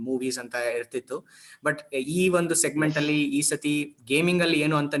or movies anta irtittu, but ee ಒಂದು segment ಅಲ್ಲಿ ಈ ಸತಿ gaming ಅಲ್ಲಿ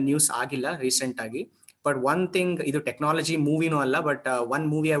ಏನು ಅಂತ news ಆಗಿಲ್ಲ recent ಆಗಿ. But one thing, ಇದು ಟೆಕ್ನಾಲಜಿ ಮೂವಿನೂ ಅಲ್ಲ, but one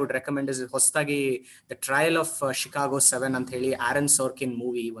movie I would recommend is ಹೊಸದಾಗಿ ದ ಟ್ರಯಲ್ ಆಫ್ ಶಿಕಾಗೋ 7 ಅಂತ ಹೇಳಿ ಆರನ್ ಸೋರ್ಕಿನ್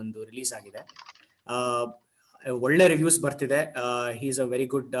ಮೂವಿ ಒಂದು ರಿಲೀಸ್ ಆಗಿದೆ. ಒಳ್ಳೆ ರಿವ್ಯೂಸ್ ಬರ್ತಿದೆ. He is a very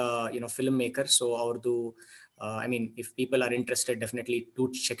good filmmaker. So ಅವ್ರದ್ದು I mean if people are interested definitely to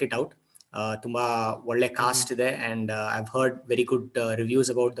check it out. ತುಂಬಾ ಒಳ್ಳೆ ಕಾಸ್ಟ್ ಇದೆ and I have heard very good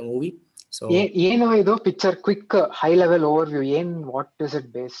reviews about the movie. So ಏನು ಇದು picture quick high level overview, what is it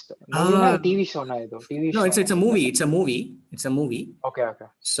based? TV show ನಾ ಇದು? No, it's a movie. Okay.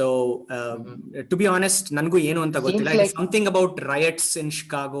 So to be honest, ನನಗೂ ಏನು ಅಂತ ಗೊತ್ತಿಲ್ಲ. It's something about riots in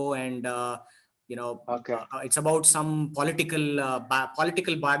Chicago and it's about some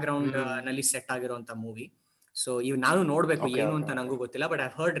political background ನಲ್ಲಿ set ಆಗಿರುವಂತ movie. So ಇವ್ ನಾನು ನೋಡ್ಬೇಕು, ಏನು ಅಂತ ನಂಗೂ ಗೊತ್ತಿಲ್ಲ, but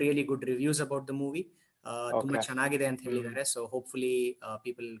I heard really good reviews about the movie. ತುಂಬಾ ಚೆನ್ನಾಗಿದೆ ಅಂತ ಹೇಳಿದ್ದಾರೆ. So hopefully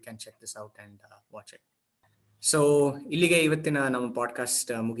people can check this out and watch it. So ಇಲ್ಲಿಗೆ ಇವತ್ತಿನ ನಮ್ಮ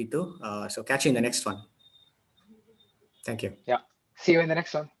ಪಾಡ್ಕಾಸ್ಟ್ ಮುಗೀತು. So catch you in the next one. Thank you. Yeah. See you in the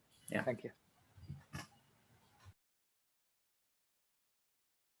next one. Yeah. Thank you.